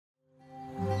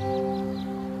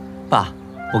爸，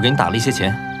我给你打了一些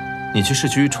钱，你去市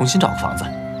区重新找个房子。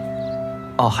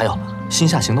哦，还有，心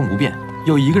下行动不便，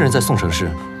又一个人在宋城市，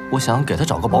我想给他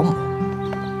找个保姆。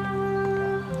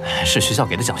是学校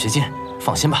给的奖学金，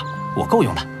放心吧，我够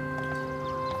用的。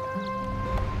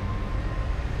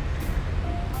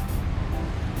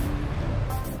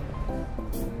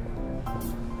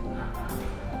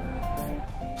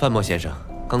范墨先生，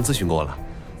刚咨询过了，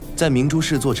在明珠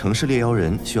市做城市猎妖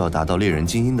人需要达到猎人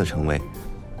精英的称谓。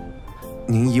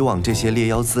您以往这些猎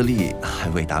妖资历还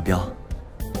未达标。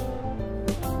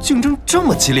竞争这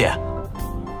么激烈，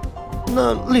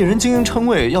那猎人精英称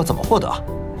谓要怎么获得？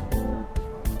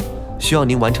需要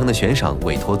您完成的悬赏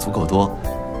委托足够多，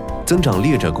增长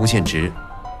猎者贡献值。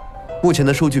目前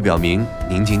的数据表明，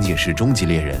您仅仅是中级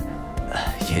猎人，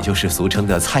也就是俗称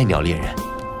的菜鸟猎人。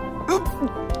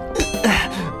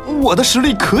我的实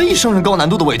力可以胜任高难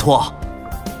度的委托，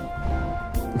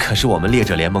可是我们猎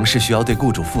者联盟是需要对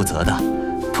雇主负责的，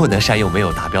不能善用没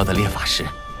有达标的猎法师。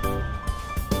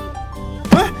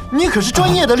哎，你可是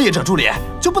专业的猎者助理，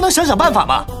就不能想想办法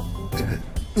吗？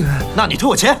那你退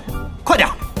我钱，快点！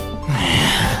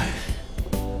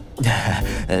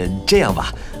这样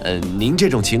吧，您这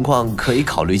种情况可以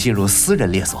考虑进入私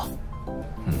人猎所。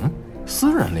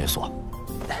私人猎所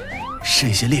是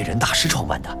一些猎人大师创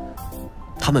办的。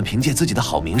他们凭借自己的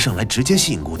好名声来直接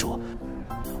吸引雇主，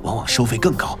往往收费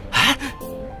更高，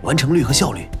完成率和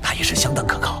效率那也是相当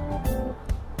可靠。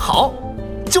好，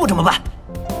就这么办。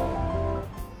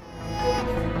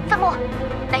范墨，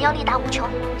蓝妖力大无穷，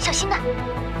小心呐！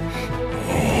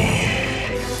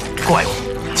怪物，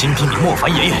今天你莫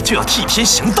凡爷爷就要替天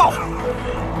行道。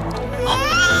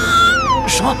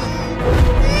什么？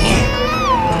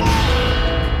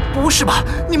不是吧？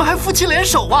你们还夫妻联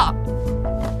手啊？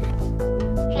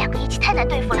两个一起太难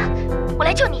对付了，我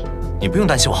来救你。你不用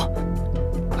担心我，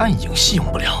暗影系用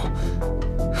不了。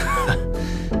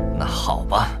那好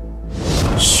吧，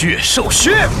血兽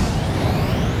靴。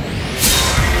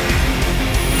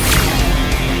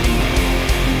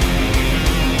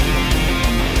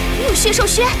你有血兽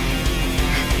靴，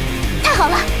太好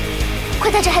了！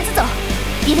快带着孩子走，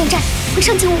别恋战会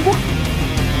伤及无辜。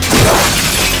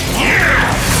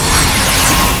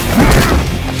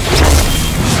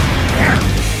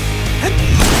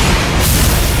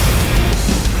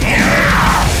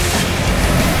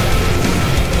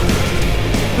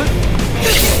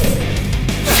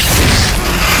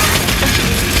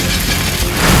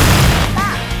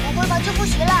爸，我回房去复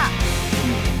习了。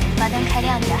把灯开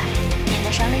亮点，免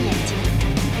得伤了眼睛。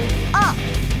啊！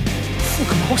敷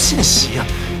个毛线洗呀，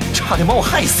差点把我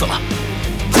害死了。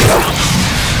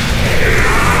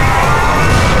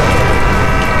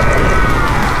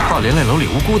怕连累楼里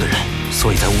无辜的人，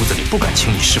所以在屋子里不敢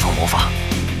轻易释放魔法。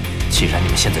既然你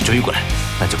们现在追过来，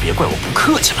那就别怪我不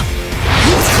客气了。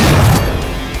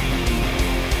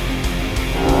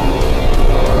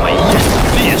梅焰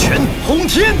猎拳轰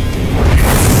天！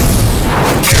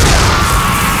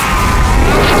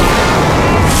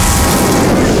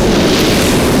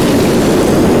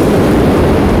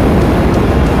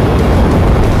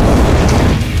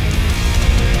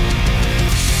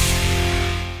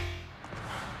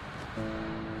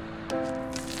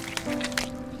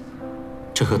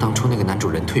这和当初那个男主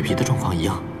人蜕皮的状况一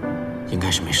样，应该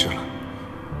是没事了。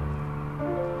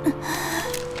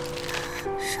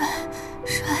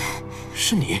水，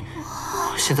是你？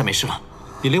现在没事了。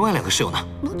你另外两个室友呢？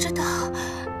不知道。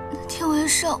那天晚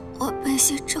上我被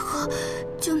洗之后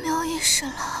就没有意识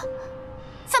了。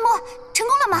范墨，成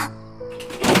功了吗？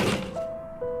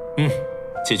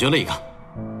解决了一个。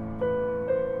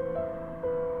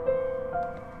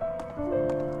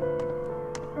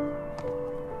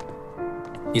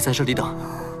你在这里等，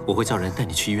我会叫人带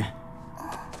你去医院。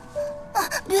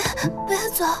别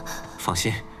走！放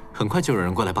心，很快就有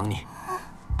人过来帮你。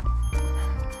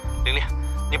玲玲，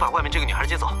你把外面这个女孩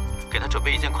接走，给她准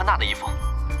备一件宽大的衣服。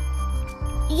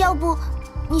要不，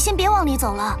你先别往里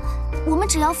走了，我们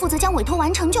只要负责将委托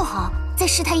完成就好。在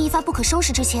事态一发不可收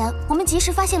拾之前，我们及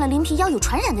时发现了鳞皮妖有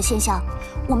传染的现象。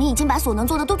我们已经把所能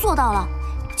做的都做到了，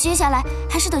接下来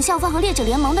还是等校方和猎者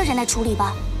联盟的人来处理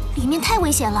吧。里面太危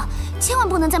险了，千万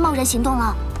不能再贸然行动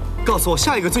了。告诉我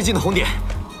下一个最近的红点。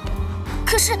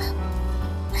可是，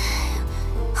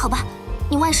好吧，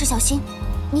你万事小心，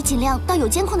你尽量到有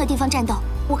监控的地方战斗，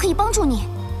我可以帮助你。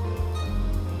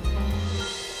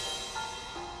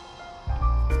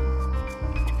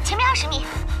前面20米。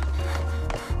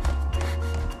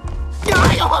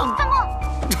哎呦！范墨，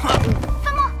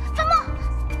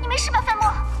你没事吧？范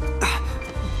墨，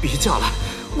别叫了，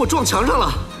我撞墙上了。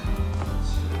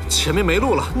前面没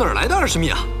路了，哪儿来的20米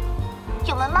啊？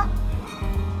有门吗？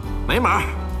没门。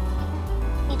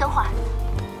你等会儿，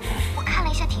我看了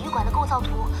一下体育馆的构造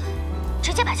图，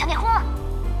直接把墙给轰了。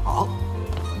哦，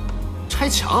拆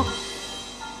墙？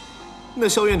那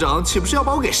肖院长岂不是要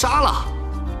把我给杀了？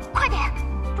快点，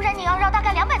不然你要绕大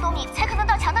概200多米才可能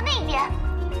到墙的那一边。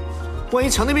万一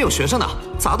墙那边有学生呢？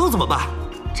砸到怎么办？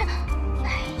这，哎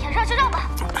呀，绕就绕吧。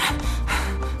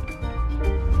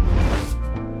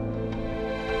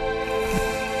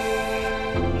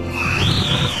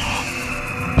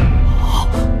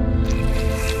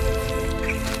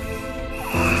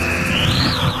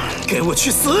给我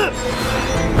去死！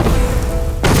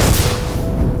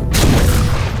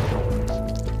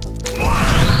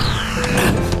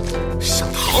想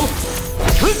逃？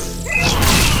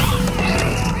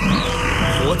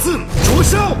火字灼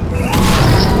烧！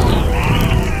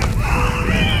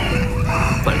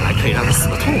本来可以让你死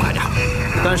得痛快点，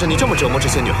但是你这么折磨这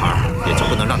些女孩，也就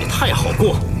不能让你太好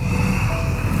过。